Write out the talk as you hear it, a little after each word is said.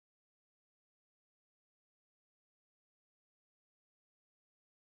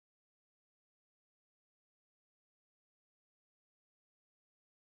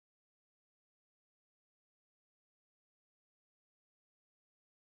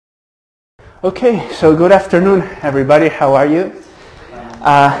Okay, so good afternoon, everybody. How are you?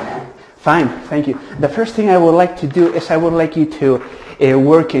 Fine, thank you. The first thing I would like to do is I would like you to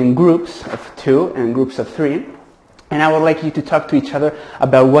work in groups of 2 and groups of 3. And I would like you to talk to each other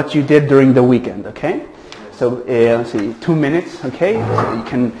about what you did during the weekend, okay? So, let's see, 2 minutes, okay? So you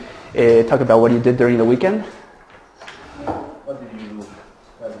can talk about what you did during the weekend. What did you do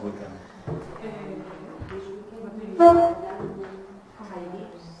last weekend?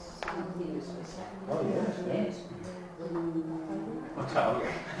 Oh, yes. What's up?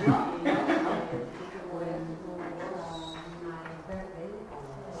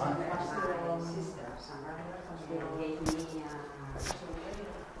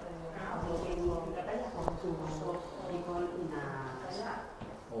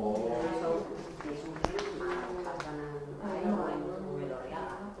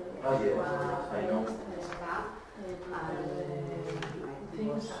 Oh, yes, I know.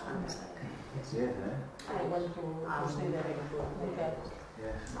 Yes, I went to stay there. Okay.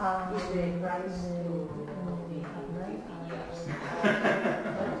 yes.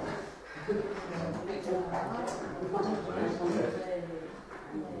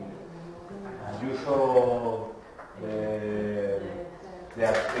 And you saw the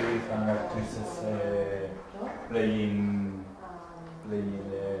actors and actresses playing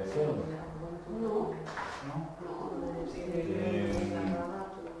film? No. No?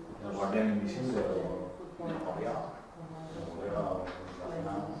 El guardián invisible o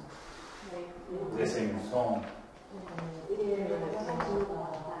the same song.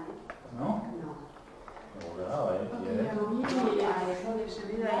 No?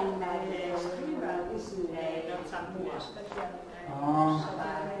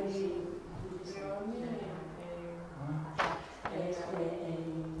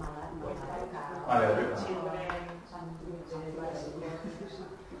 Vale, arriba.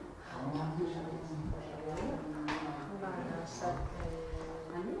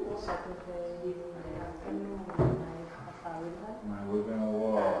 My weekend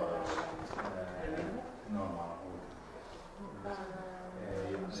was normal.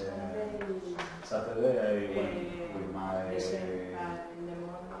 Saturday I went with my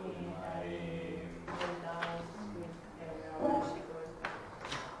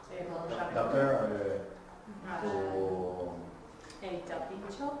daughter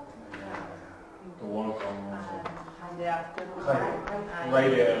to work on And the afternoon,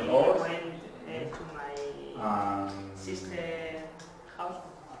 ride the horse. went to my sister's house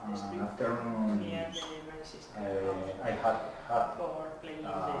Afternoon near my sister I had for playing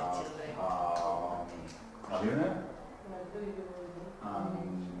with the children. Marina.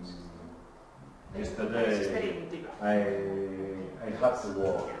 Yesterday I had to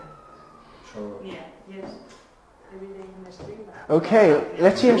walk. So Yeah, yes. Every day in the street. Okay,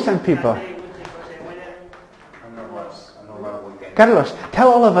 let's hear some people. a normal weekend. Carlos, tell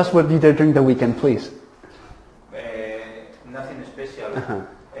all of us what you did during the weekend, please. Nothing special. Uh-huh.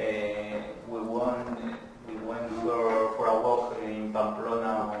 We went for a walk in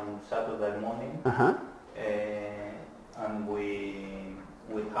Pamplona on Saturday morning, Uh-huh. and we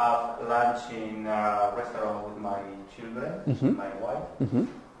have lunch in a restaurant with my children, Mhm. my wife, Mm-hmm.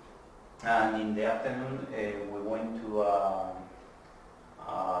 and in the afternoon we went to a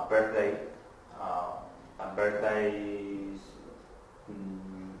birthday. A birthday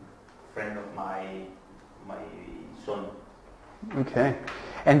friend of my son. Okay.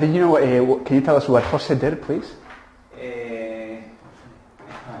 And then, can you tell us what Jose did, please?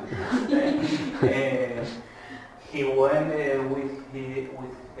 He went with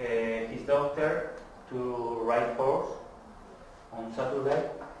his daughter to ride horse on Saturday,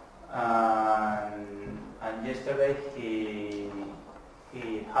 and yesterday he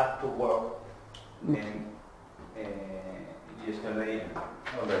had to work. And yesterday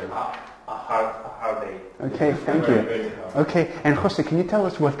a hard day. Okay, thank you. Okay, and Jose, can you tell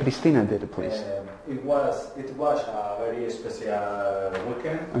us what Cristina did, please? It was a very special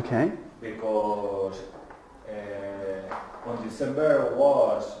weekend Okay. because on December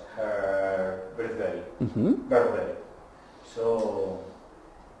was her birthday. Mm-hmm. So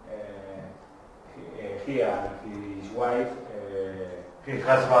he and his wife, his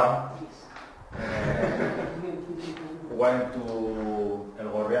husband, went to El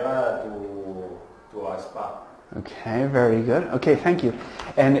Gorriaga to a spa. Okay, very good. Okay, thank you.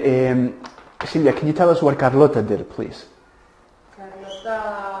 And Silvia, can you tell us what Carlota did, please?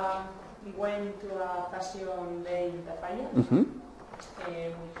 Carlota went to a fashion day in Tafalla Mm-hmm.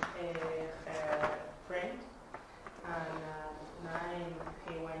 with her friend, and at 9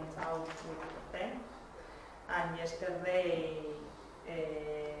 he went out with a friend, and yesterday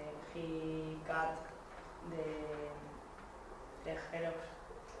he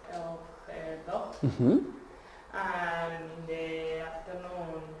Mm-hmm. And in the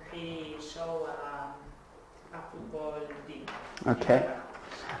afternoon, he showed a football team. Okay.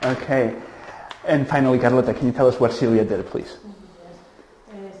 Okay. And finally, Carlota, can you tell us what Silvia did, please?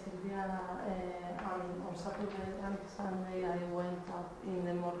 Sylvia, on Saturday and Sunday I went up in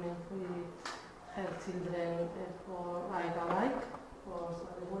the morning with her children for ride a bike for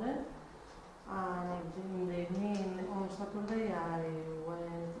Saturday. And in the evening on Saturday I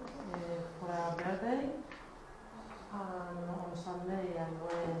went for a birthday. And on Sunday I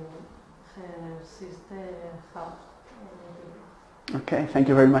went her sister's house. Okay, thank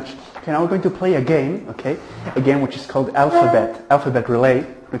you very much. Okay, now we're going to play a game, okay? A game which is called Alphabet Relay,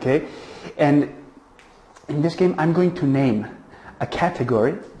 okay? And in this game, I'm going to name a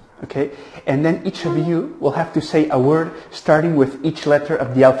category, okay? And then each of you will have to say a word starting with each letter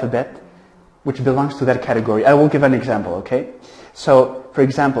of the alphabet which belongs to that category. I will give an example, okay? So, for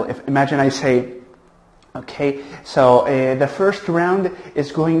example, imagine I say, okay, so the first round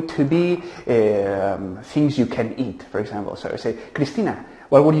is going to be things you can eat, for example. So I say, Cristina,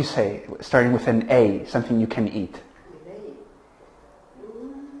 what would you say, starting with an A, something you can eat?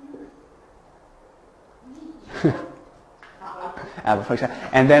 Apple, for example.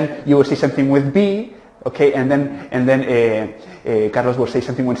 And then you will say something with B, okay, and then Carlos will say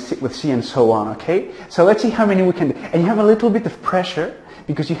something with C and so on, okay? So let's see how many we can do. And you have a little bit of pressure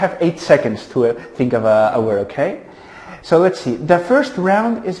because you have 8 seconds to think of a word, okay? So let's see. The first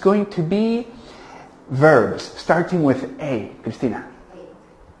round is going to be verbs, starting with A. Cristina.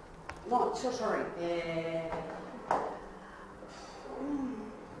 No, so sorry.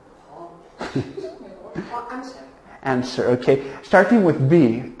 Answer. Answer, okay. Starting with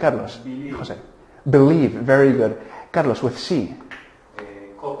B. Carlos. Believe. Jose. Believe, very good. Carlos with C.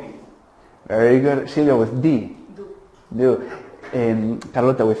 Copy. Very good. Silvia with D. Do.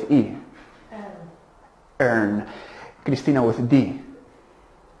 Carlota with E. Earn. Cristina with D.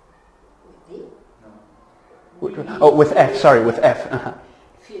 With D? No. Oh, with F. Sorry, with F. Uh-huh.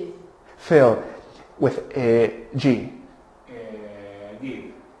 Feel. Phil with G.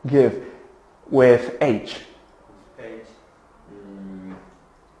 Give. Give. With H. Page.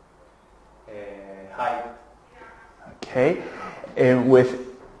 Hide. Okay. And with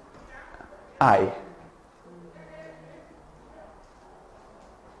I.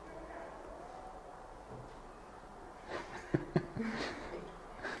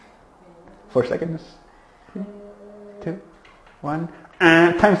 Four seconds. 2, 1.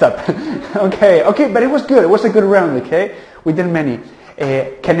 Time's up. Okay, but it was good. It was a good round, okay? We did many.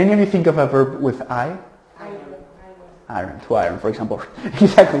 Can any of you think of a verb with I? Iron, to iron, for example.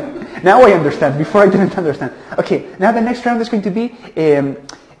 Exactly. Now I understand. Before I didn't understand. Okay, now the next round is going to be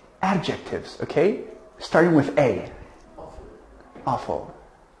adjectives, okay? Starting with A. Awful.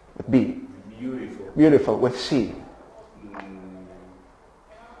 With B. Beautiful. Beautiful. With C.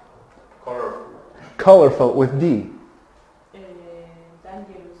 Colorful. Colorful. With D.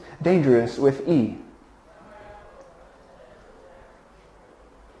 Dangerous. Dangerous. With E.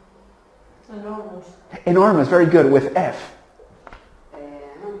 Enormous. Enormous. Very good. With F.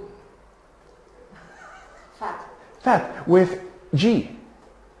 Fat. Fat. With G.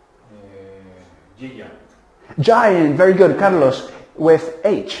 Giant. Giant. Very good. Carlos. With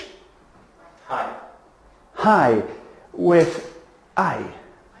H. High. High. With I.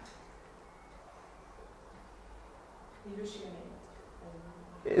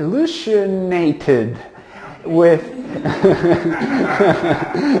 Illusionated. With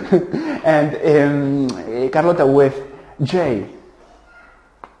and Carlota with J.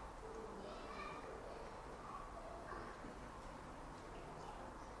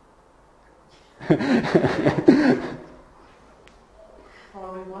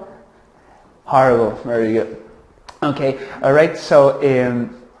 Horrible. Very good. Okay. All right. So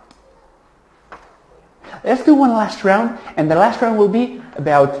let's do one last round, and the last round will be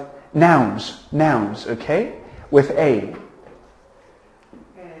about nouns. Nouns. Okay. With A.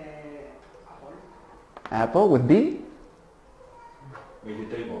 Apple. Apple. With B.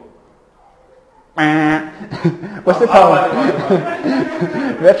 Vegetable. What's the problem?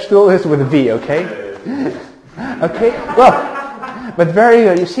 Vegetable is with V. Okay. Okay. Well. But very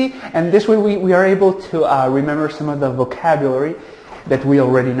good, you see, and this way we are able to remember some of the vocabulary that we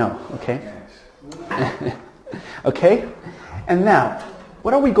already know, okay? Yes. Okay? And now,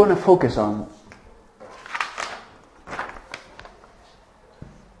 what are we going to focus on?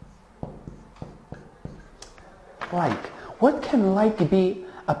 Like. What can like be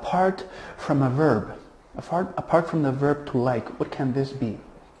apart from a verb? Apart from the verb to like, what can this be?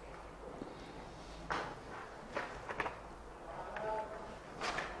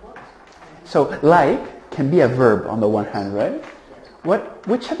 So like can be a verb on the one hand, right?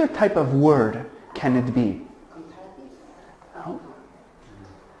 Which other type of word can it be? No.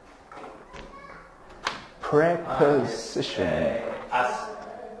 Preposition. As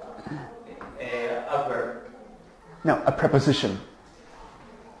a verb. No, a preposition.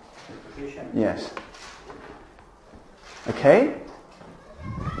 Preposition. Yes. Okay?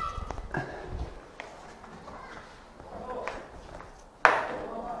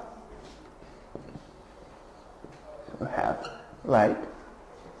 We have like,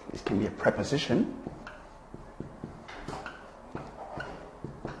 this can be a preposition.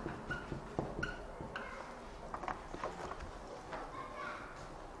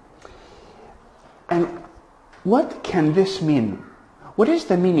 And what can this mean? What is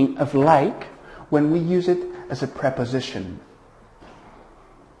the meaning of like when we use it as a preposition?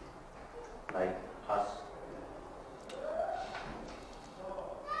 Like us.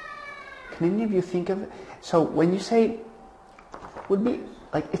 Can any of you think of it? So when you say, would be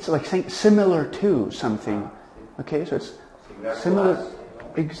like, it's like saying similar to something. Okay, so it's similar. to us.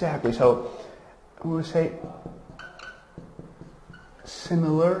 Exactly. So we would say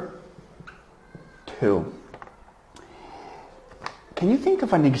similar to. Can you think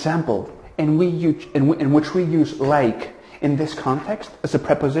of an example in which we use like in this context as a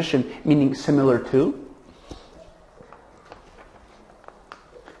preposition meaning similar to?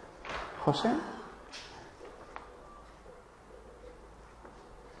 Jose?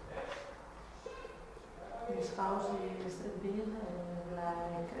 This house is big,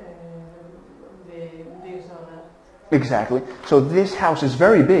 like this other. Exactly. So this house is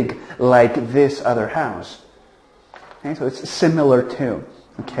very big, like this other house. Okay, so it's similar to.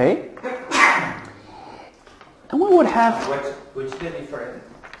 Okay? And we would have... What's the difference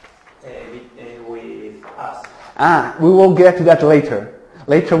with us? We will get to that later.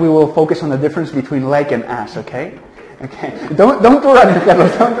 Later we will focus on the difference between like and as, okay? Okay. Don't run,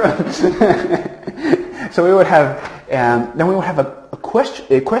 Carlos, don't run. So we would have, then we would have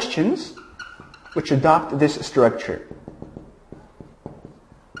questions which adopt this structure.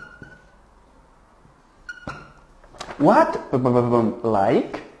 What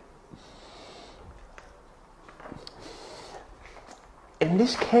like? In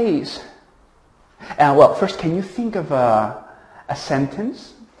this case, well, first, can you think of a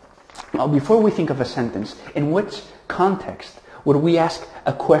sentence? Well, before we think of a sentence, in which context would we ask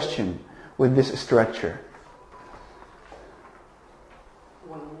a question with this structure?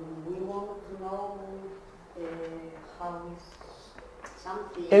 When we want to know how is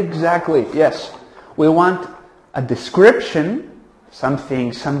something. Exactly, yes. We want a description,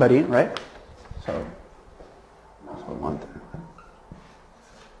 something, somebody, right? So we want.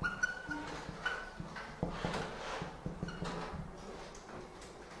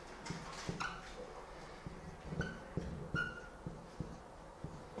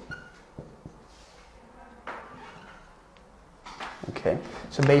 Okay,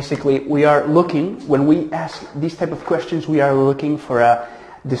 so basically we are looking, when we ask these type of questions, we are looking for a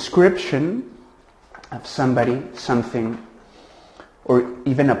description of somebody, something, or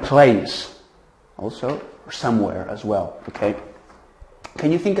even a place also, or somewhere as well, okay?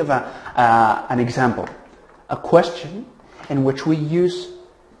 Can you think of an example? A question in which we use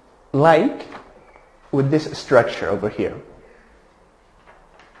like with this structure over here.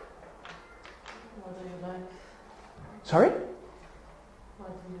 What do you like? Sorry?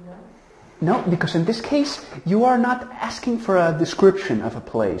 No, because in this case, you are not asking for a description of a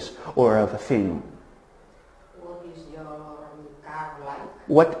place or of a thing. What is your car like?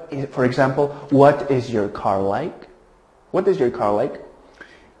 What is, for example, what is your car like? What is your car like?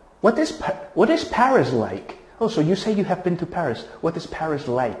 What is Paris like? Oh, so you say you have been to Paris. What is Paris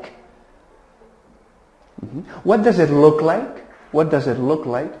like? Mm-hmm. What does it look like? What does it look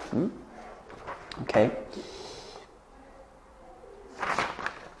like? Okay.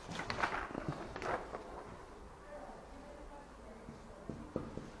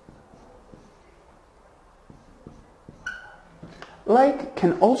 Like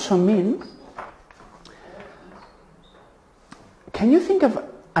can also mean, can you think of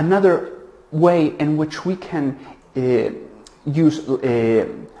another way in which we can use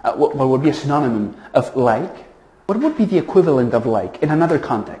what would be a synonym of like? What would be the equivalent of like in another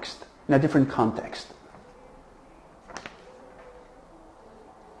context, in a different context?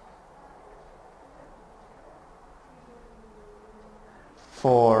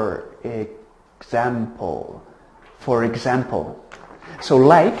 For example. So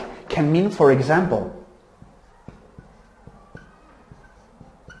like can mean for example.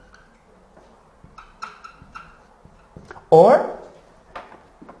 Or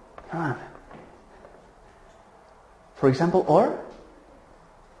For example, or?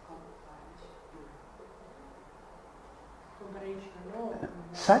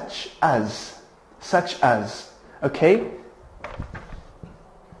 Such as. Such as. Okay?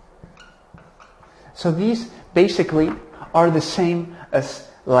 So these basically are the same as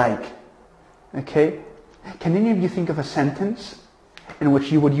like. Okay? Can any of you think of a sentence in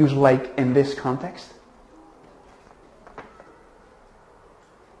which you would use like in this context?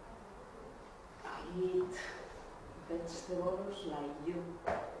 I eat vegetables like you.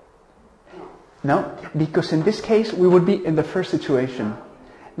 No, because in this case we would be in the first situation.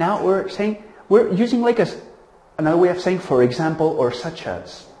 Now we're saying, we're using like as another way of saying for example or such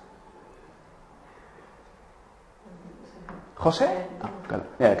as. Jose? Oh,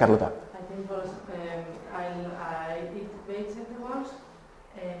 yeah, Carlota. I think for I eat vegetables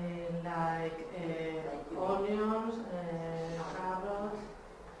like onions, carrots.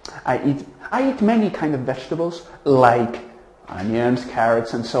 I eat many kind of vegetables like onions,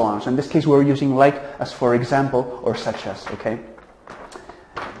 carrots, and so on. So in this case, we're using like as for example or such as. Okay.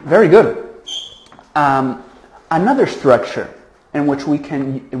 Very good. Another structure in which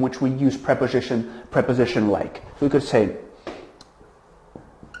we use preposition like. So we could say.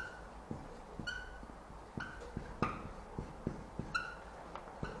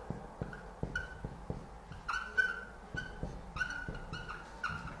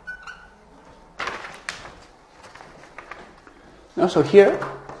 So here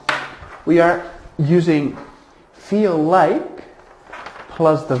we are using feel like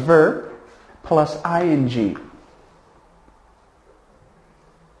plus the verb plus ing.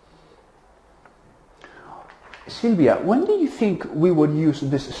 Silvia, when do you think we would use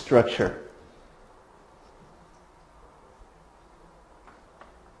this structure?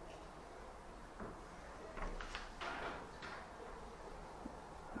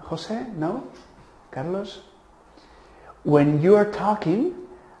 Jose? No? Carlos? When you are talking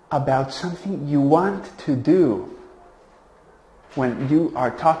about something you want to do. When you are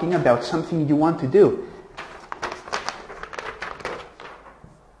talking about something you want to do.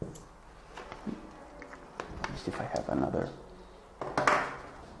 Let me see if I have another.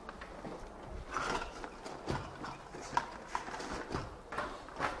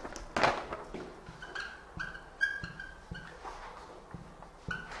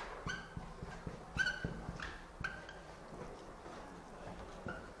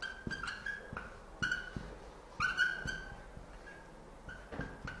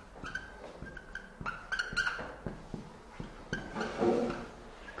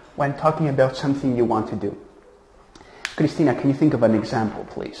 When talking about something you want to do. Cristina, can you think of an example,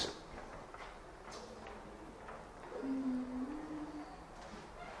 please?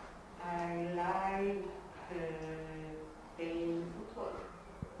 I like playing football.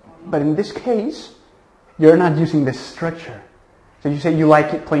 But in this case, you're not using this structure. So you say you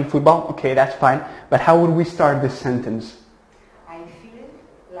like it playing football? Okay, that's fine. But how would we start this sentence? I feel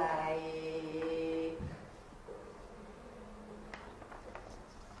like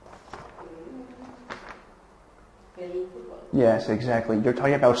playing football. Yes, exactly. You're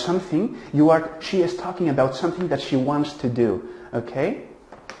talking about something. She is talking about something that she wants to do. Okay?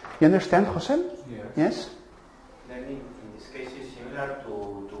 You understand, Jose? Yes. Yes? Then in this case it's similar to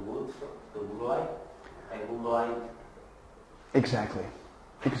would like. I would like. Exactly.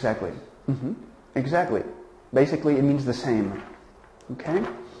 Exactly. Mm-hmm. Exactly. Basically, it means the same. Okay?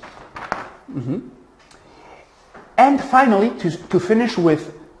 Mm-hmm. And finally, to finish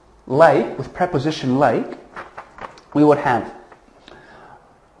with like, with preposition like, we would have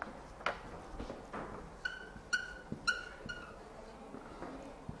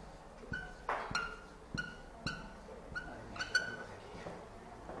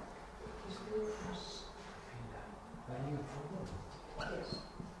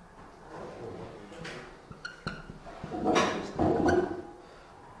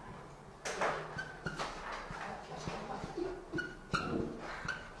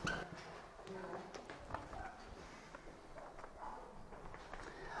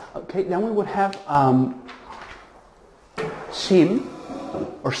okay, then we would have seem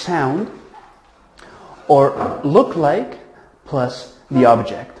or sound or look like plus the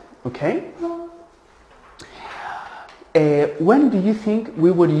object. Okay? When do you think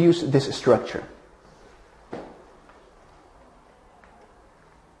we would use this structure? To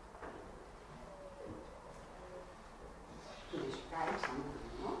describe something,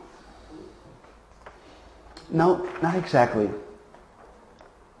 No, not exactly.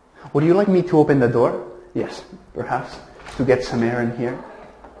 Would you like me to open the door? Yes, perhaps. To get some air in here.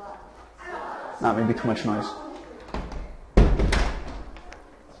 Not maybe too much noise.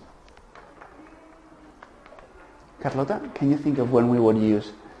 Carlota, can you think of when we would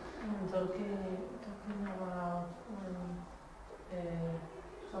use? Talking about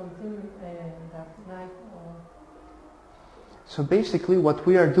something that like or So basically what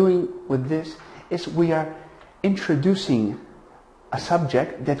we are doing with this is we are introducing a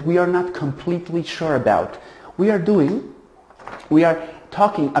subject that we are not completely sure about. We are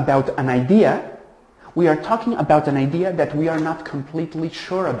talking about an idea. We are talking about an idea that we are not completely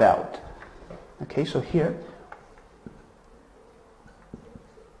sure about. Okay, so here.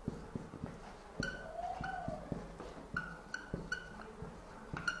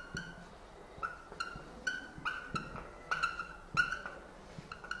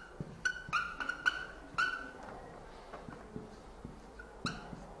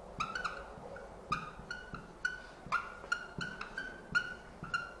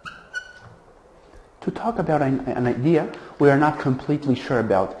 To talk about an idea we are not completely sure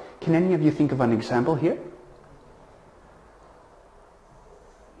about. Can any of you think of an example here?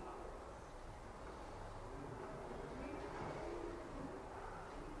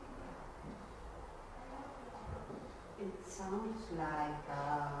 It sounds like,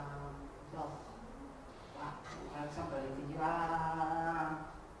 well, for example, if you are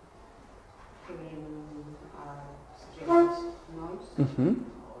hearing a strange noise, Mm-hmm.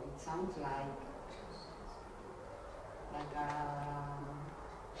 it sounds like a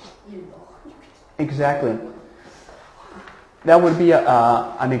dog. Exactly. That would be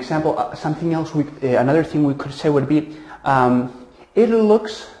an example. Something else. Another thing we could say would be, it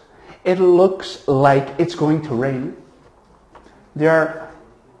looks like it's going to rain. There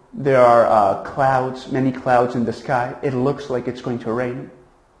are clouds, many clouds in the sky. It looks like it's going to rain.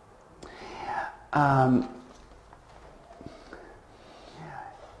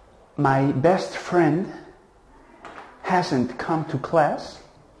 My best friend hasn't come to class.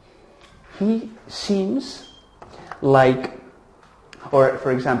 He seems like, or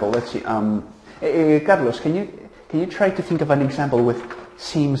for example, let's see. Carlos, can you try to think of an example with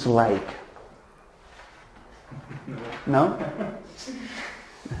seems like? No?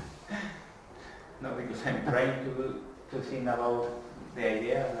 No, because I'm trying to think about the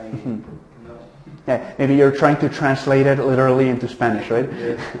idea. And no. Yeah, maybe you're trying to translate it literally into Spanish, right?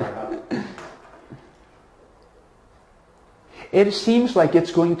 Yes, perhaps. It seems like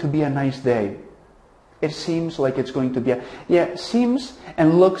it's going to be a nice day. It seems like it's going to be seems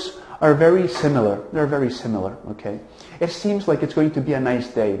and looks are very similar. They're very similar, okay? It seems like it's going to be a nice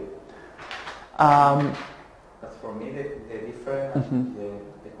day. But for me, the different, Mm-hmm.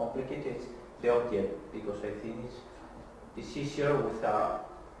 the complicated is the object, because I think it's easier with a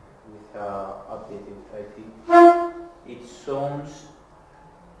objective. I think it sounds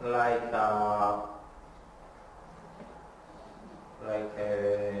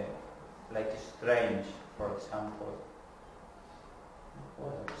like strange, for example.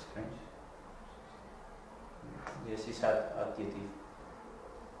 What is strange? Yes, it's an adjective.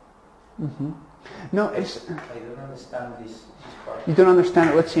 Mm-hmm. No, it's. I don't understand this part. You don't understand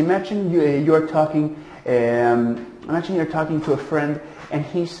it. Let's see. Imagine you're talking. Imagine you're talking to a friend, and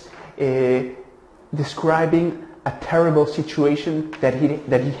he's describing a terrible situation that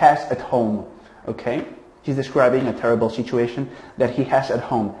he has at home. Okay, he's describing a terrible situation that he has at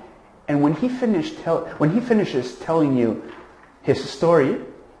home, and when he finishes telling you his story,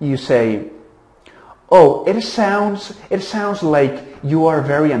 you say, "Oh, it sounds like you are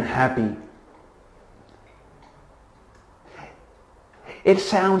very unhappy." It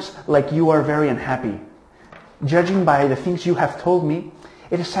sounds like you are very unhappy. Judging by the things you have told me,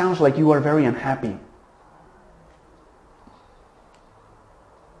 it sounds like you are very unhappy.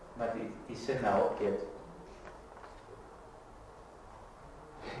 But it isn't an object.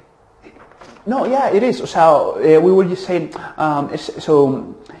 No, yeah, it is. So we were just saying.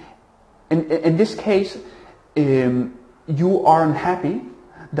 So in this case, you are unhappy.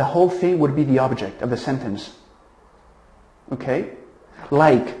 The whole thing would be the object of the sentence. Okay.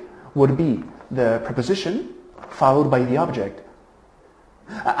 Like would be the preposition followed by the object.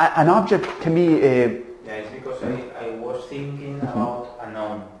 An object can be... Yeah, it's because I was thinking about a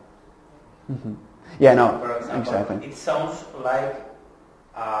noun. Mm-hmm. Yeah, no, For example, exactly. it sounds like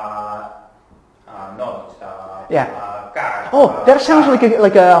noise, Yeah. a car. Oh, that sounds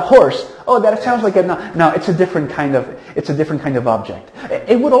like a horse. Oh, that sounds like a... No, it's a different kind of object.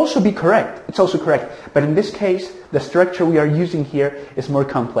 It would also be correct. It's also correct. But in this case, the structure we are using here is more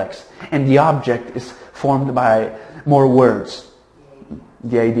complex. And the object is formed by more words.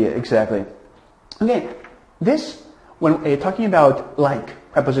 The idea, exactly. Okay, this, when talking about like,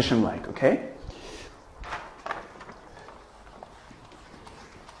 preposition like, okay?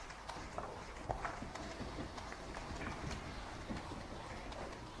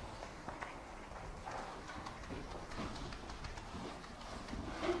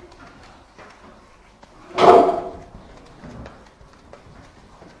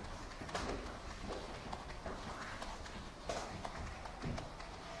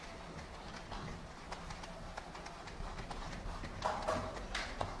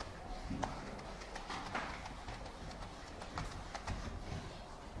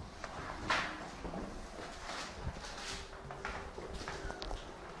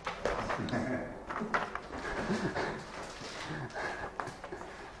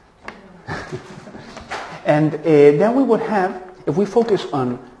 And then we would have, if we focus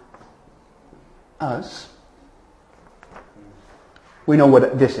on us, we know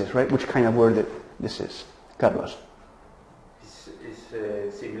what this is, right? Which kind of word this is. Carlos.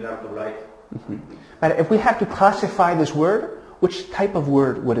 It's similar to like. Mm-hmm. But if we have to classify this word, which type of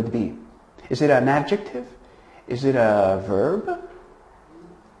word would it be? Is it an adjective? Is it a verb?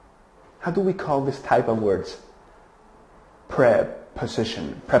 How do we call this type of words?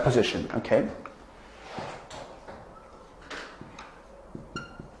 Preposition, okay?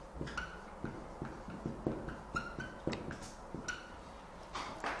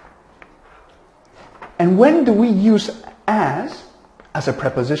 And when do we use as a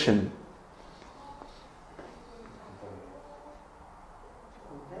preposition?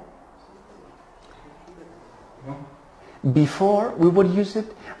 Before, we would use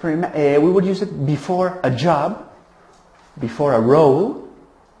it before a job, before a role,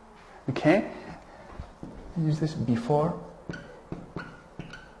 okay? Use this before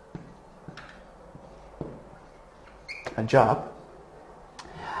a job,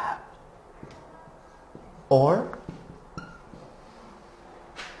 or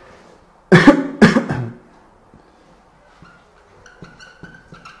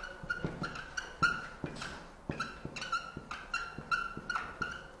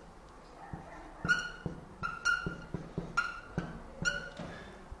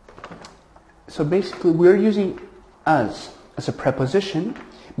so basically we're using as a preposition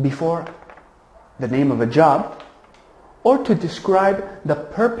before the name of a job or to describe the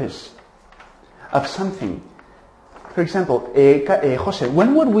purpose of something. For example, Jose,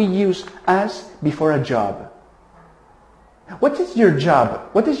 when would we use as before a job? What is your job?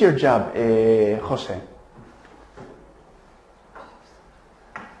 What is your job, Jose?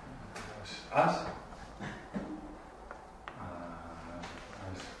 As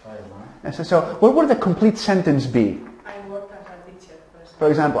fireman. So what would the complete sentence be? I work as a teacher. For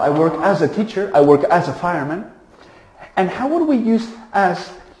example, I work as a teacher, I work as a fireman. And how would we use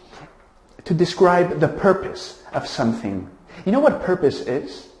as to describe the purpose of something? You know what purpose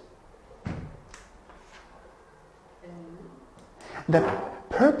is? The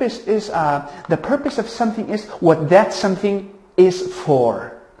purpose of something is what that something is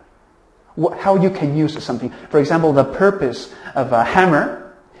for. How you can use something. For example, the purpose of a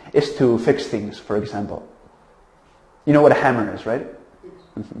hammer is to fix things, for example. You know what a hammer is, right?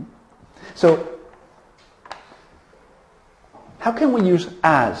 Mm-hmm. So, how can we use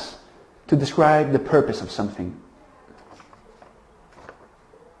as to describe the purpose of something?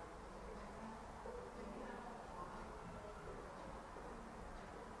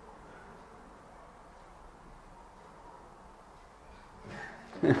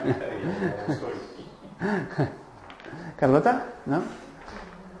 Carlota? No?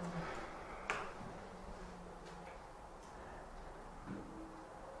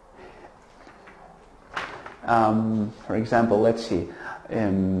 For example, let's see.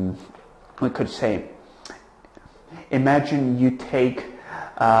 We could say, imagine you take,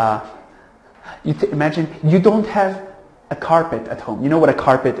 imagine you don't have a carpet at home. You know what a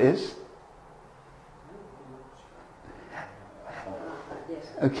carpet is?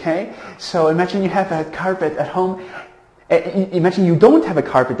 Okay, so imagine you have a carpet at home. Imagine you don't have a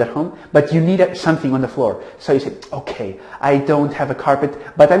carpet at home, but you need something on the floor. So you say, okay, I don't have a carpet,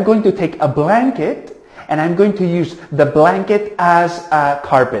 but I'm going to take a blanket and I'm going to use the blanket as a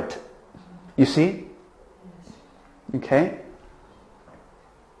carpet. You see? Okay.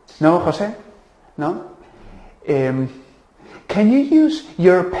 No, Jose? No? Can you use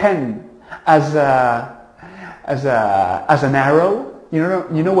your pen as an arrow?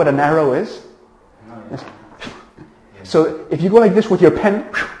 You know what an arrow is? No, yes. So if you go like this with your pen,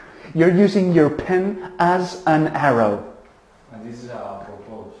 you're using your pen as an arrow. And this is a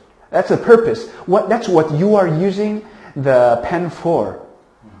purpose. That's a purpose. That's what you are using the pen for.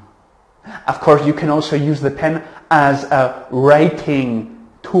 Of course, you can also use the pen as a writing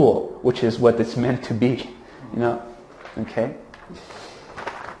tool, which is what it's meant to be. You know? Okay?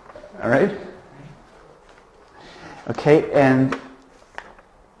 All right? Okay, and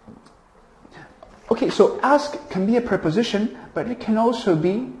okay, so ask can be a preposition, but it can also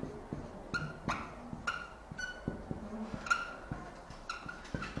be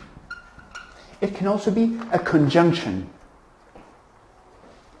a conjunction.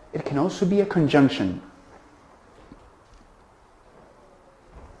 It can also be a conjunction.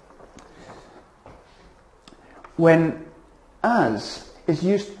 When as is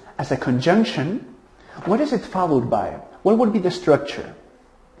used as a conjunction, what is it followed by? What would be the structure?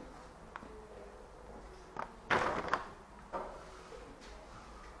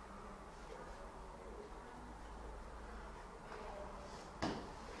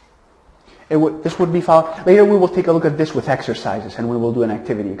 This would be followed. Later we will take a look at this with exercises and we will do an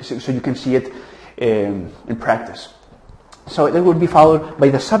activity so you can see it in practice. So it would be followed by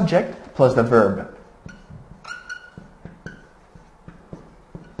the subject plus the verb.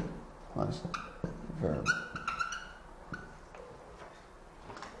 Plus verb.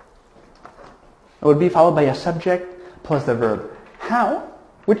 It would be followed by a subject plus the verb. How?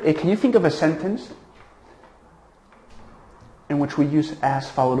 Can you think of a sentence in which we use as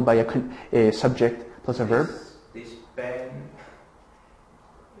followed by a subject plus a verb? This pen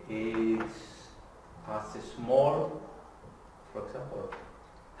is as small, for example.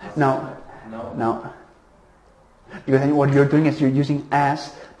 No. No. No. Because then what you're doing is you're using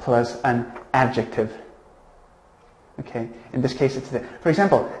as plus an adjective. Okay. In this case, it's for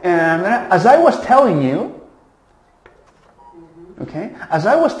example, as I was telling you. Okay. As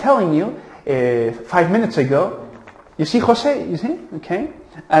I was telling you 5 minutes ago. You see, Jose? You see? Okay.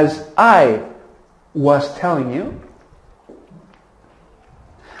 As I was telling you.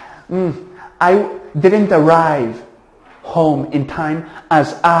 I didn't arrive home in time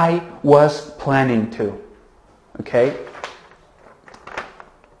as I was planning to. Okay?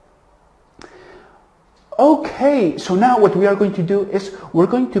 Okay, so now what we are going to do is we're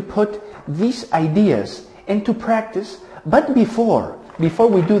going to put these ideas into practice, but before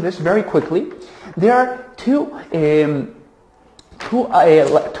we do this very quickly, there are two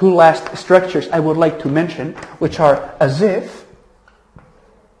last structures I would like to mention, which are as if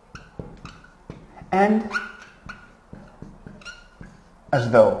and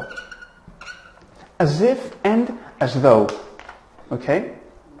as though. As if and as though. Okay?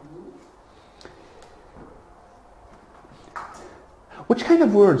 Which kind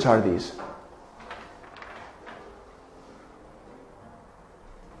of words are these?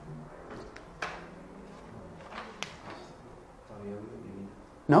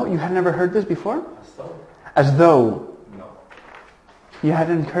 No? You had never heard this before? As though? As though. No. You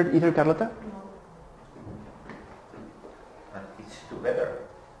hadn't heard either, Carlota? And it's together.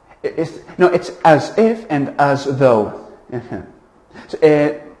 It's as if and as though. So,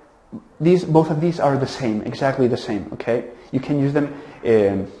 both of these are the same, exactly the same. Okay, you can use them.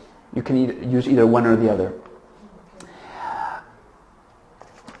 You can use either one or the other.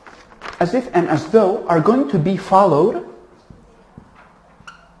 As if and as though are going to be followed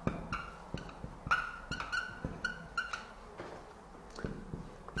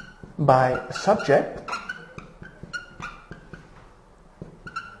by a subject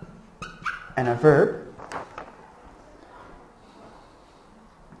and a verb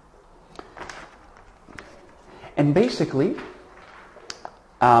and basically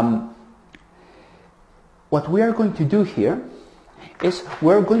what we are going to do here is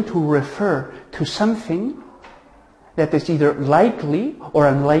we're going to refer to something that is either likely or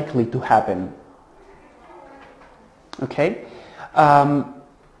unlikely to happen. Okay?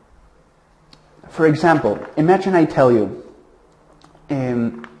 For example, imagine I tell you,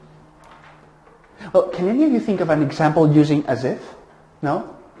 well, can any of you think of an example using as if?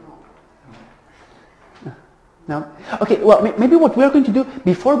 No? No? Okay, well, maybe what we're going to do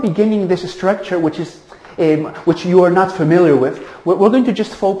before beginning this structure, which you are not familiar with, we're going to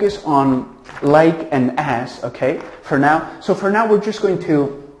just focus on like and as, okay, for now. So for now, we're just going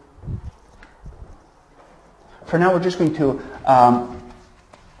to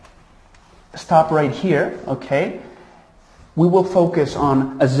stop right here, okay? We will focus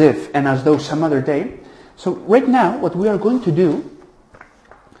on as if and as though some other day. So right now, what we are going to do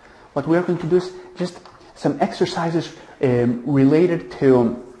is just some exercises related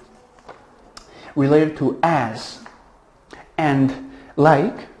to as and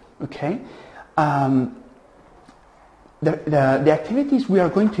like, okay? The activities we are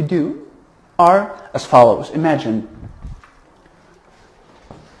going to do are as follows. Imagine.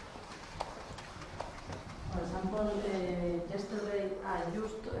 For example, yesterday I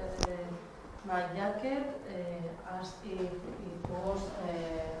used my jacket as if it was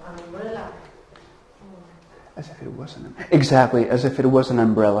an umbrella. As if it was an exactly, as if it was an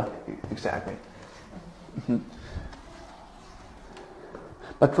umbrella. Exactly. Mm-hmm.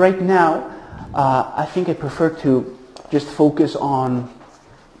 But right now, I think I prefer to just focus on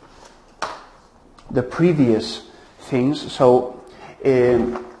the previous things. So,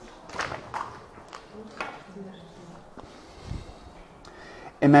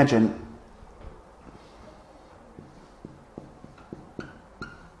 imagine.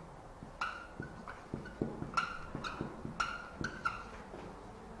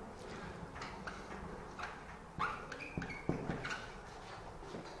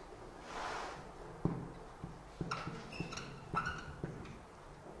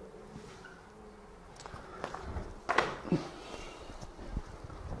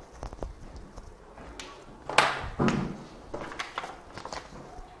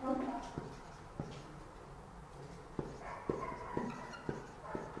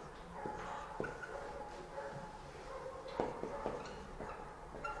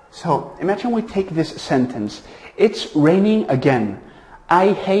 So imagine we take this sentence. It's raining again.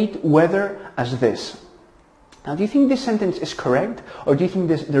 I hate weather as this. Now, do you think this sentence is correct, or do you think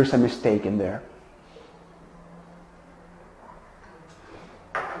there's a mistake in there?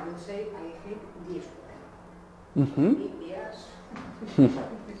 I would say I hate this Mm-hmm. one. Yes.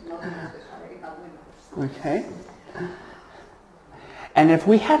 It's not necessary, but we know. Okay. And if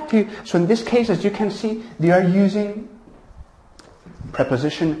we have to, so in this case, as you can see, they are using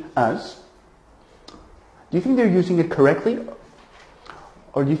preposition as. Do you think they're using it correctly,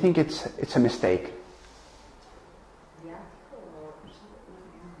 or do you think it's a mistake?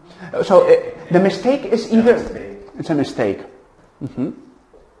 So the mistake is either it's a mistake. Mm-hmm.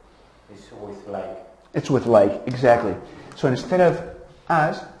 It's with like. It's with like, exactly. So instead of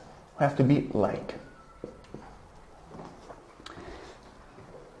as, we have to be like.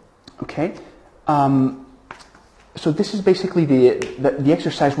 Okay. So this is basically the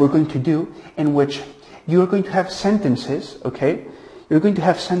exercise we're going to do, in which you're going to have sentences. Okay. You're going to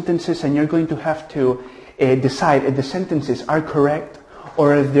have sentences, and you're going to have to decide if the sentences are correct,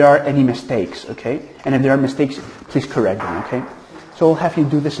 or if there are any mistakes, okay? And if there are mistakes, please correct them, okay? So we'll have you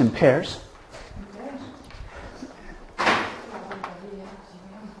do this in pairs.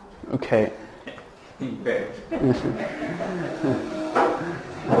 Okay. In pairs.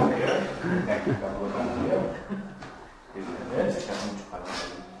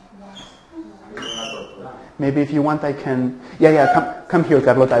 Maybe if you want, I can. Yeah. Come here,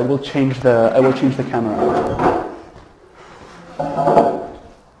 Carlota. I will change the camera.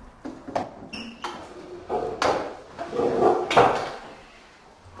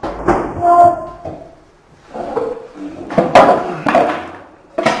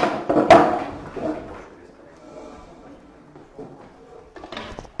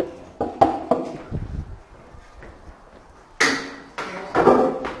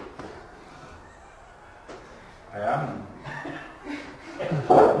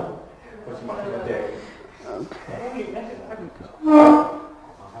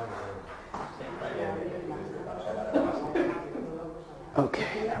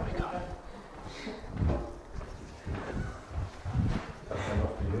 Okay, there we go.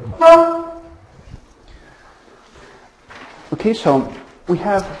 Okay, so we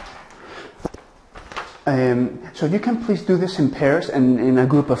have. So you can please do this in pairs and in a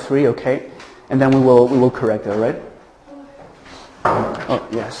group of 3, okay? And then we will correct it, all right? Oh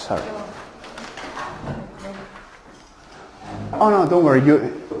yes, sorry. Oh no, don't worry.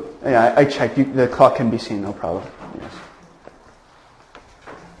 I checked. The clock can be seen, no problem. Yes.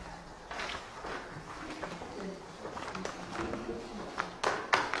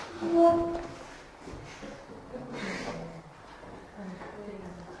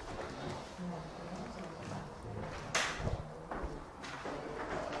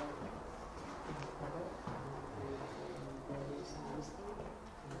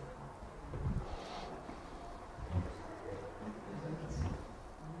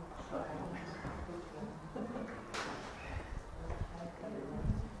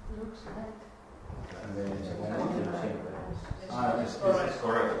 It's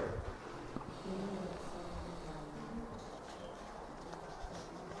correct.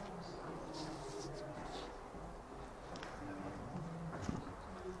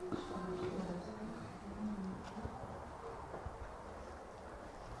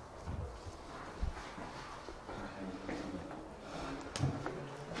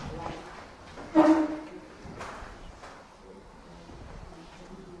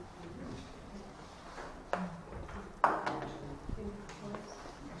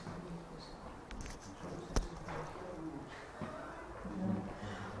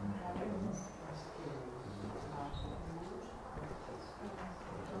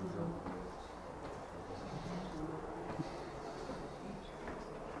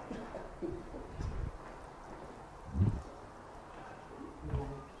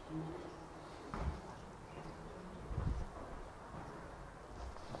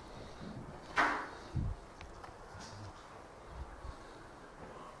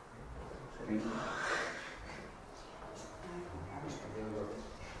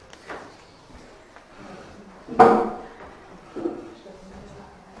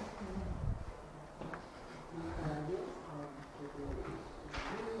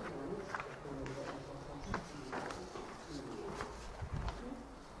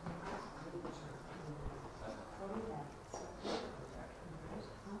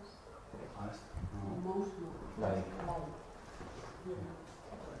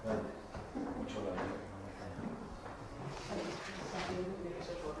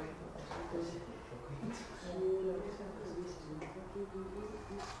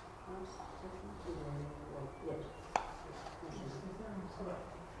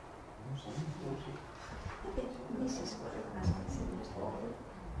 This is correct.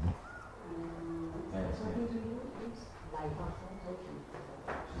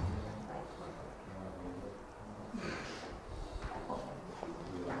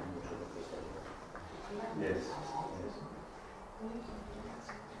 Yes.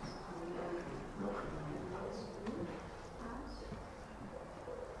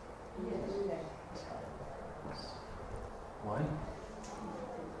 Why?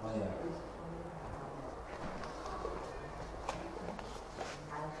 Why?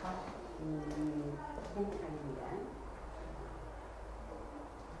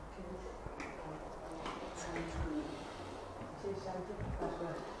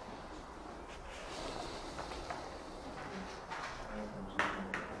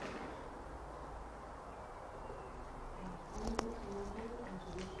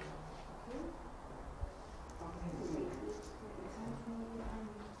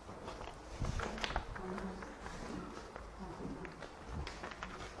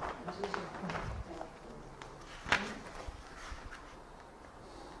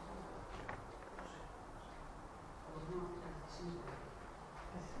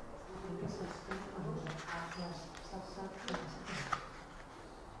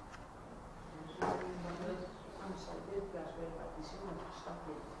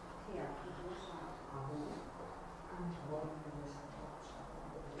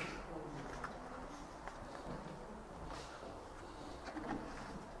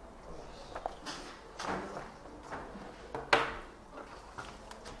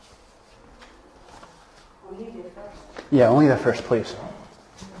 Yeah, only the first, please.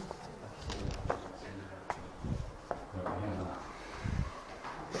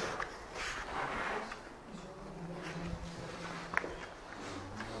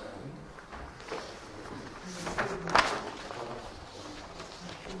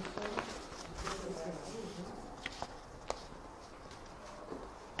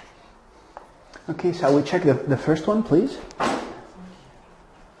 Okay, shall we check the first one, please?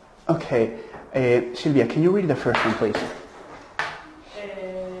 Okay, Sylvia, can you read the first one, please?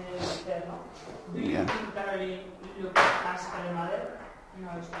 Do you Yeah. think Caroline looks as her mother? No,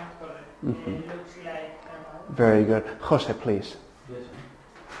 it's not correct. It looks like her mother. Very good. Jose, please. Yes.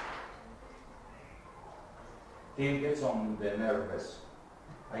 He gets on the nervous.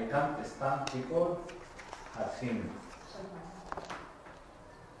 I can't stand people as him.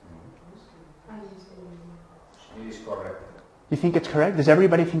 It is correct. You think it's correct? Does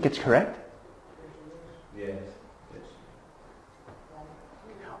everybody think it's correct? Yes. Yes.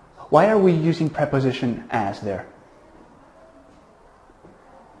 Why are we using preposition as there?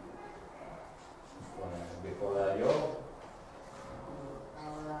 Before that, yo.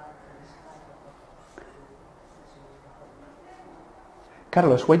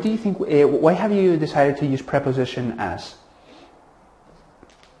 Carlos, why do you think? Why have you decided to use preposition as?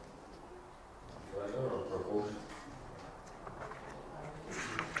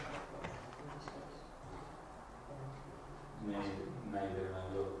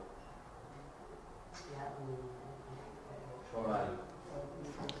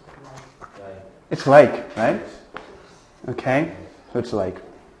 It's like, right? Okay, so it's like.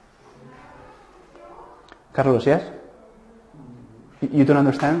 Carlos, yes? You don't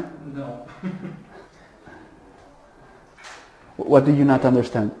understand? No. What do you not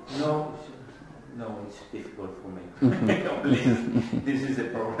understand? No, it's difficult for me. This is the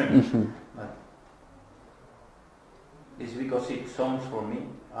problem. But it's because it sounds for me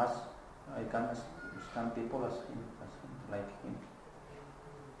as I can understand people as him, like him.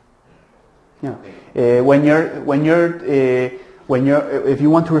 Yeah. Okay. If you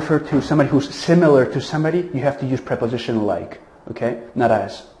want to refer to somebody who's similar to somebody, you have to use preposition like. Okay, not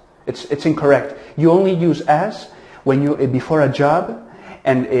as. It's incorrect. You only use as when you before a job,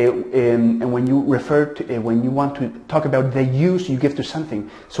 and when you refer to when you want to talk about the use you give to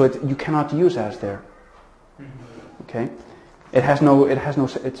something. So you cannot use as there. Okay, it has no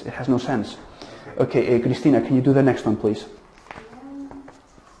sense. Okay, Cristina, can you do the next one, please?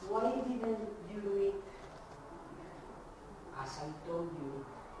 Why didn't you do it as I told you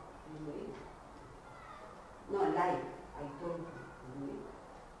to do it? No, like I told you to do it.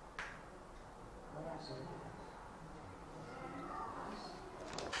 What else?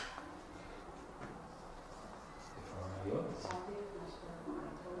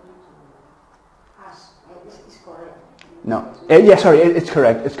 As is correct. No. Yeah, sorry, it's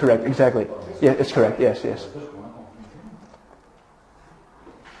correct. It's correct. Exactly. Yeah, it's correct. Yes, yes.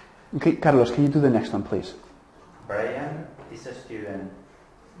 Okay, Carlos, can you do the next one, please? Brian is a student.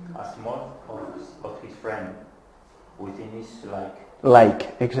 as more of his friend within his like.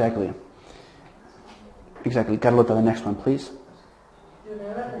 Like, exactly. Exactly. Carlota, the next one, please. You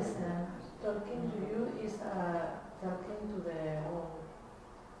never understand. Talking to you is talking to the wall.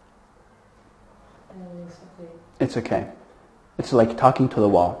 And it's okay. It's okay. It's like talking to the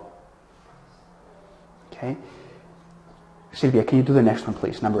wall. Okay. Silvia, can you do the next one,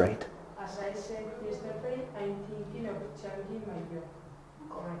 please? Number 8. As I said yesterday, I'm thinking of changing my job.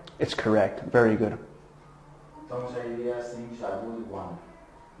 Correct. It's correct. Very good. Tom's idea seems a good one.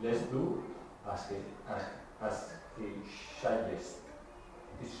 Let's do as he suggests.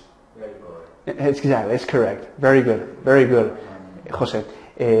 It's very correct. It's exactly. It's correct. Very good. Very good. Jose.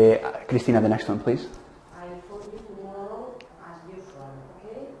 Cristina, the next one, please. I'll phone you tomorrow as usual,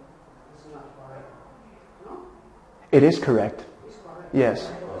 okay? It's not correct. No? It is correct. It's correct. Yes.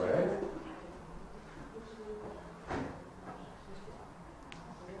 Correct.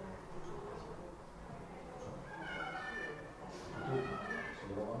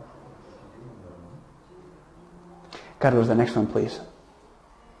 Carlos, the next one, please.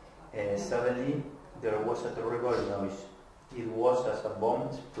 Suddenly, there was a terrible noise. It was as a bomb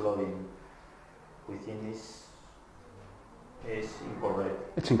exploding. Within this is incorrect.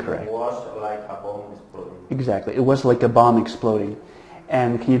 It's incorrect. It was like a bomb exploding. Exactly. It was like a bomb exploding.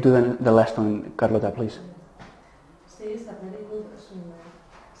 And can you do the last one, Carlota, please? She is a very good swimmer.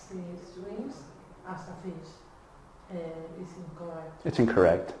 She swims as a fish. It's incorrect. It's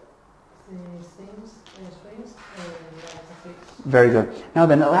incorrect. She swims as a fish. Very good. Now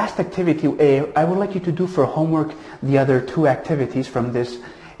then, the last activity, I would like you to do for homework the other 2 activities from this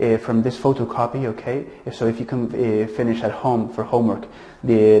photocopy, okay? So if you can finish at home for homework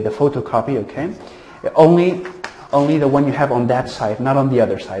the photocopy, okay? Only the one you have on that side, not on the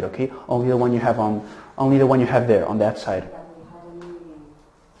other side, okay? Only the one you have there on that side. But we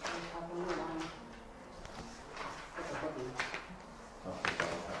have only one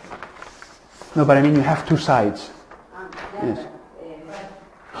photocopy. No, but I mean you have 2 sides. Yeah, Yes. but,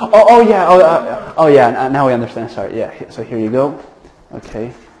 Oh yeah. Now I understand. Sorry. Yeah. So here you go.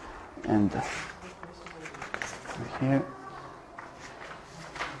 Okay. And here.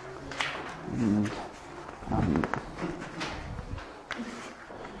 And,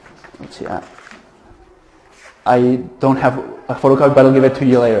 let's see. I don't have a photocopy, but I'll give it to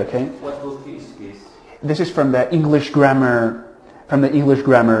you later. Okay. What book is this? This is from the English grammar,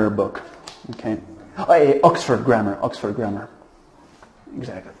 book. Okay. Oxford grammar.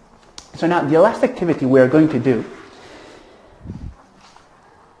 Exactly. So now the last activity we are going to do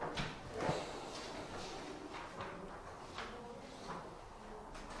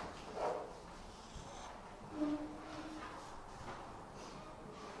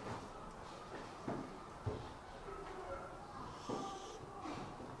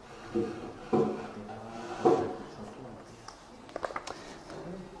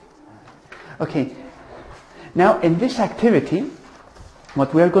Okay, now in this activity,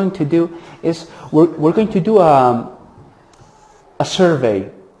 what we are going to do is we're going to do a survey.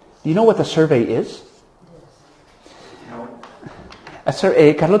 Do you know what a survey is? No.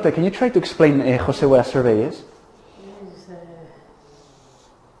 Carlota, can you try to explain, Jose, what a survey is? Is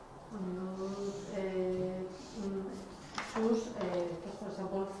choose, for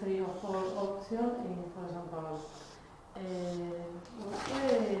example, 3 or 4 options in, for example, what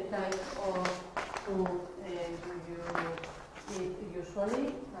type of food do you eat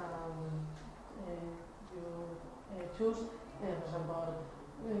usually? You choose, for example,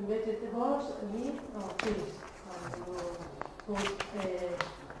 vegetables, meat, or fish. And you put this.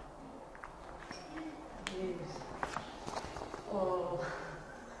 Or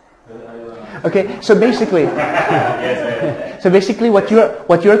Okay, so basically, what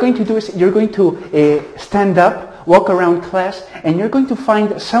you're going to do is you're going to stand up, walk around class, and you're going to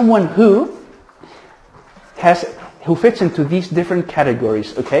find someone who fits into these different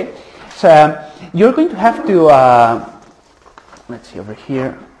categories. Okay, so you're going to have to let's see, over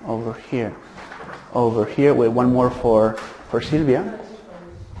here. Wait, one more for Silvia.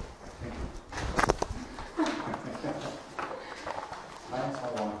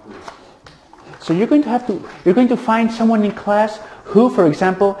 So you're going to find someone in class who, for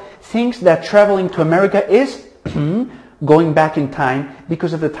example, thinks that traveling to America is going back in time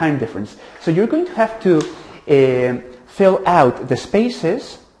because of the time difference. So you're going to have to fill out the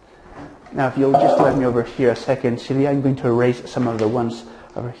spaces. Now, if you'll just let me over here a second, Silvia, I'm going to erase some of the ones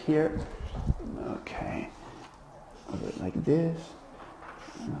over here. Okay, like this,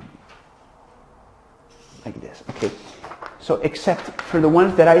 like this. Okay. So, except for the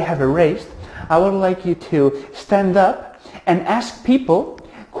ones that I have erased, I would like you to stand up and ask people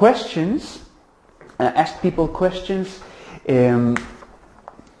questions, ask people questions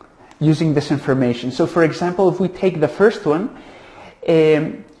using this information. So for example, if we take the first one,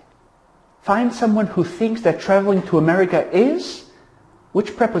 find someone who thinks that traveling to America is,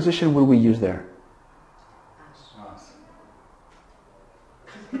 which preposition will we use there?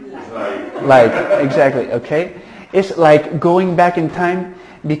 Like, exactly, okay? It's like going back in time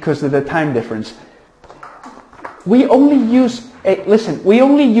because of the time difference. We only use, we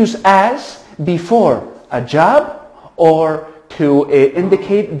only use as before a job or to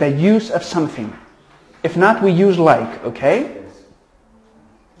indicate the use of something. If not, we use like, okay?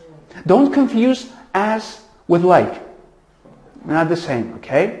 Don't confuse as with like. They're not the same,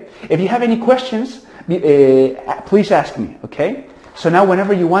 okay? If you have any questions, please ask me, okay? So now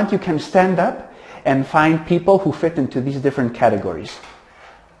whenever you want, you can stand up and find people who fit into these different categories.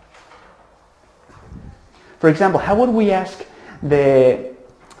 For example, how would we ask the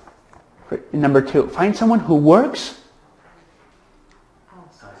number 2? Find someone who works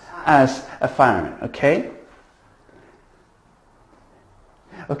as a fireman, okay?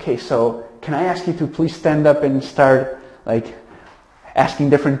 Okay, so can I ask you to please stand up and start like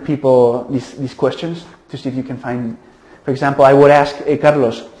asking different people these questions to see if you can find. For example, I would ask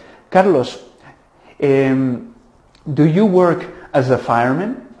Carlos. Carlos, do you work as a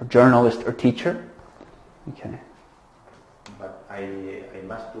fireman, or journalist, or teacher? Okay. But I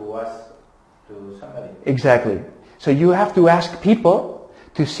must do ask to somebody. Exactly. So you have to ask people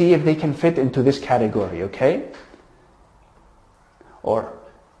to see if they can fit into this category, okay? Or,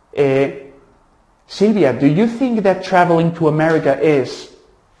 Sylvia, do you think that traveling to America is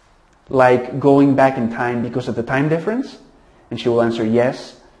like going back in time because of the time difference? And she will answer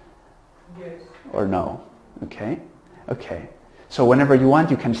yes, or no. Okay? Okay. So whenever you want,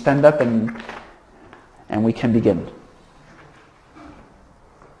 you can stand up and we can begin.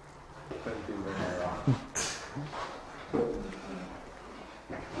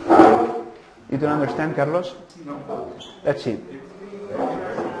 You don't understand, Carlos? No. Let's see.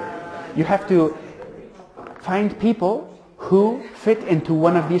 You have to find people who fit into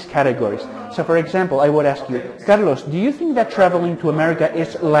one of these categories. So for example, I would ask you, Carlos, do you think that traveling to America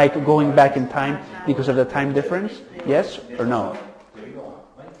is like going back in time because of the time difference? Yes or no?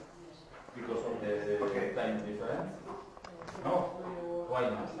 Because of the time difference? No. Why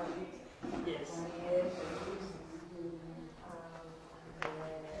not? Yes.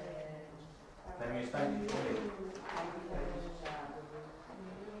 Time is time.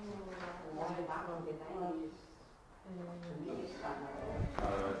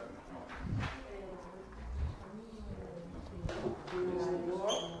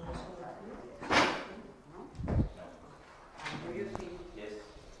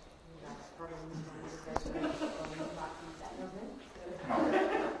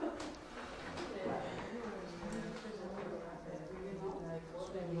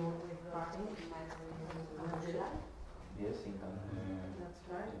 Yes, in That's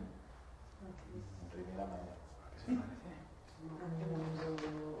right. Primera mañana.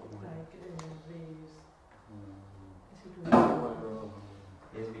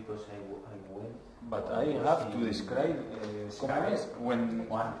 Yes, because I went. But I have to describe when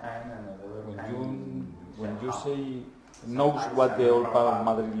One time and another time. when you say knows what the old part of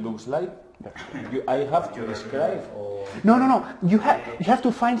Madrid looks like, I have to describe or No. You have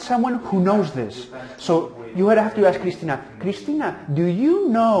to find someone who knows this. So you would have to ask Cristina, Cristina, do you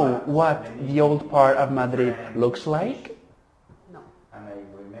know what the old part of Madrid looks like? No. And I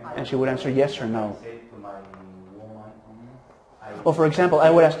remember. And she would answer yes or no. I said to my woman. Or for example, I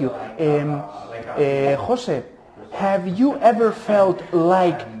would ask you, Jose, have you ever felt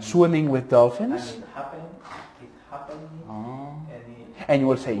like swimming with dolphins? It happened. And you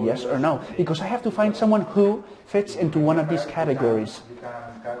will say yes or no, because I have to find someone who fits into one of these categories. You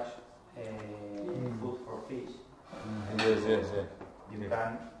can catch food for fish. yes. You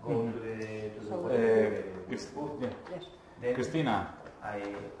can go to the food. Yes. Then Cristina, I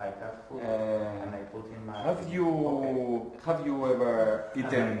have food and I put in my. have you ever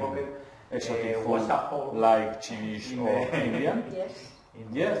eaten exotic food what's up, Paul? like Chinese or Indian? Yes.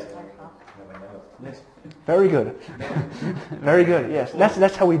 Yes. Yes. Very good. Very good, yes.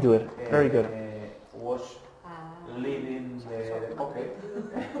 That's how we do it. Very good. Was leaving the pocket.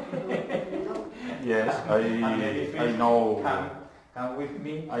 Yes, I know. Come with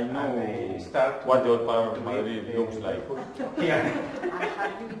me. I know and they start what the old part to of Madrid eat, looks like. Here. And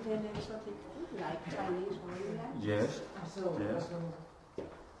have you eaten exotic food like Chinese or Indian? Yes, So, yes.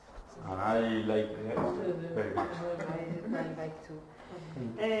 And I like very much. I like to.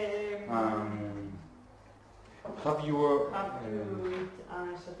 Um, Have you Have you eat an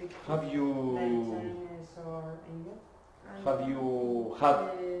exotic food have you like Chinese or Indian? have you had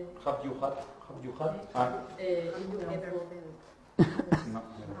Indian food. no.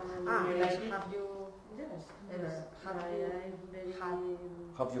 Like, have you? Yes.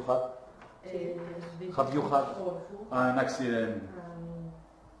 Have you had Have you had an accident?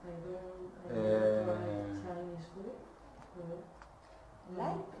 I don't like Chinese food.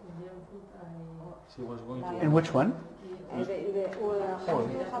 Like? Indian food, She was going to. And which one? Have you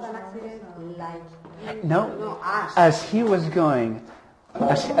had an accident like? No, No, us. as he was going,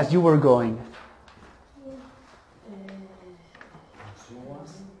 as you were going.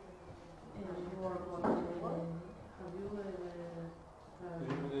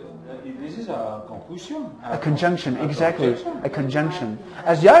 This is a confusion. A conjunction, exactly. A conjunction.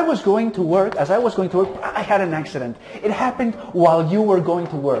 As I was going to work, I had an accident. It happened while you were going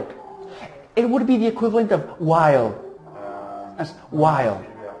to work. It would be the equivalent of while. As while.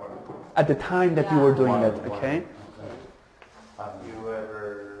 At the time that you were doing it, okay? Have you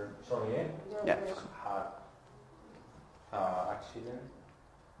ever Yeah. had accident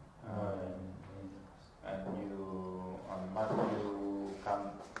and must you come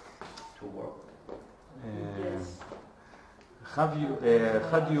to work? Yes. Had you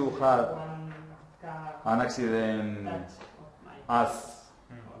had One car an accident touch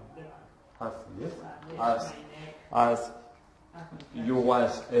of my yes yes, my neck. as you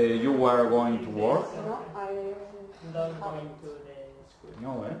were going to work? No, I Not going to the school.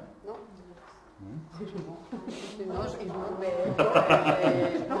 No, eh? no. It's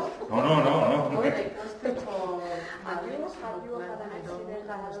not the No. have you had an accident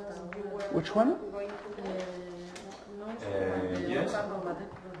as you were Which one? going to Yes. I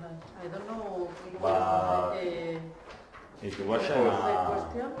don't know. But it was The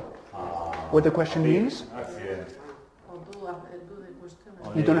question What the question means? accident. or do the question.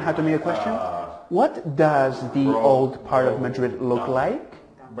 You don't know how to make a question? What does the old part of Madrid look like?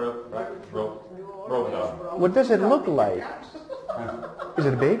 Broke down. What does it look like? Is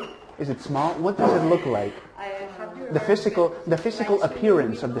it big? Is it small? What does it look like? The physical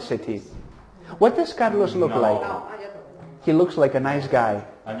appearance of the city. What does Carlos look like? He looks like a nice guy.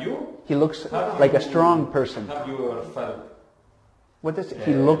 And you? He looks like a strong person. Have you ever felt What does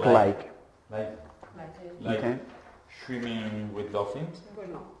he look like? like Okay. swimming with dolphins?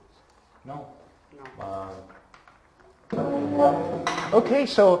 No. No. Okay,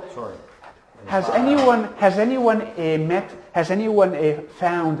 so Sorry. has anyone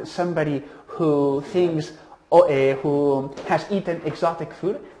found somebody who thinks who has eaten exotic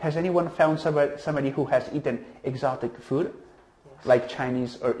food? Has anyone found somebody who has eaten exotic food, like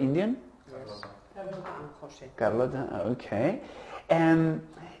Chinese or Indian? Carlota, okay. And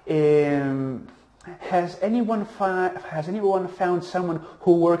has anyone found someone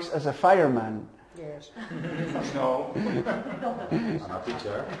who works as a fireman? Yes. No. I'm a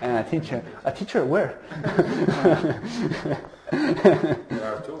teacher. And a teacher. A teacher where? There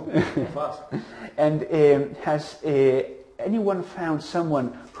are two. Fast. And has anyone found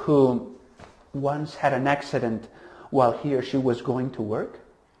someone who once had an accident while he or she was going to work?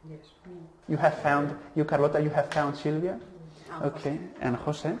 Yes. You have found, Carlota, you have found Silvia? Okay, and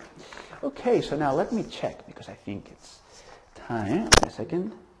Jose? Okay, so now let me check because I think it's time. Wait a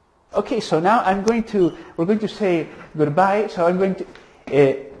second. Okay, so now we're going to say goodbye. So I'm going to,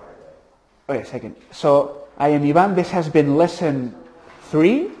 wait a second. So I am Iban. This has been lesson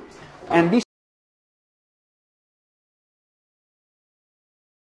 3, and this